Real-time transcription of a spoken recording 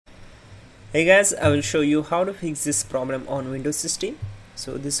Hey guys, I will show you how to fix this problem on Windows system.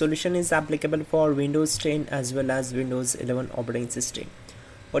 So this solution is applicable for Windows 10 as well as Windows 11 operating system.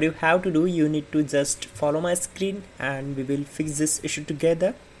 What you have to do, you need to just follow my screen and we will fix this issue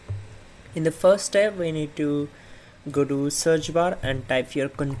together. In the first step, we need to go to search bar and type your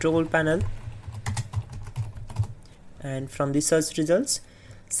control panel, and from the search results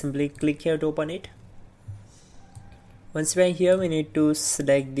simply click here to open it. Once we are here, we need to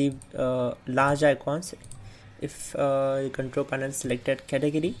select the large icons. If the control panel selected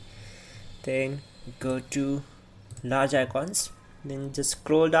category, then go to large icons, then just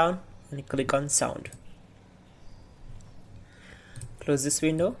scroll down and click on sound. Close this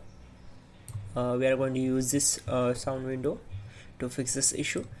window. We are going to use this sound window to fix this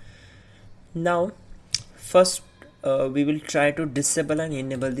issue. Now first we will try to disable and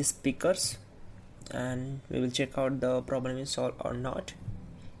enable the speakers, and we will check out the problem is solved or not.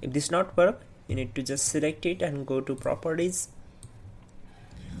 If this not work, you need to just select it and go to properties.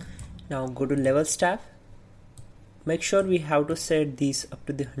 Now go to levels tab. Make sure we have to set these up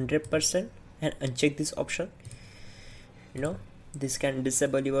to the 100% and uncheck this option. This can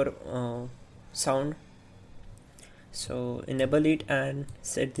disable your sound, so enable it and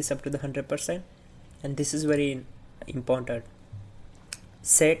set this up to the 100%. And this is very important.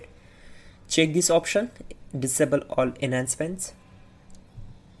 Check this option, disable all enhancements,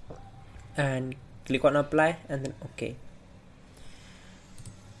 and click on apply and then OK.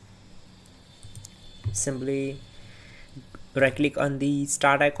 Simply right click on the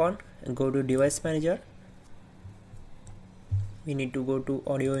start icon and go to device manager. We need to go to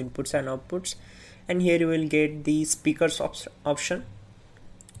audio inputs and outputs, and here you will get the speakers option.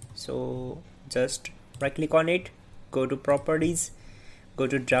 So just right click on it, go to properties, go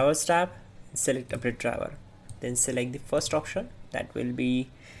to drivers tab, select update driver, then select the first option, that will be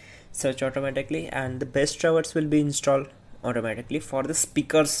search automatically, and the best drivers will be installed automatically for the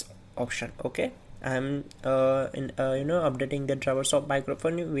speakers option. Okay, I'm updating the drivers of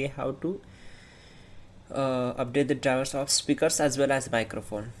microphone. We have to update the drivers of speakers as well as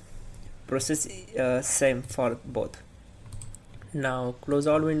microphone. Process same for both. Now close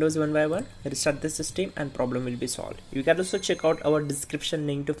all windows one by one, restart the system, and problem will be solved. You can also check out our description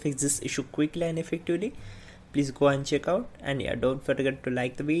link to fix this issue quickly and effectively. Please go and check out, and yeah, don't forget to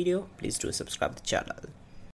like the video. Please do subscribe the channel.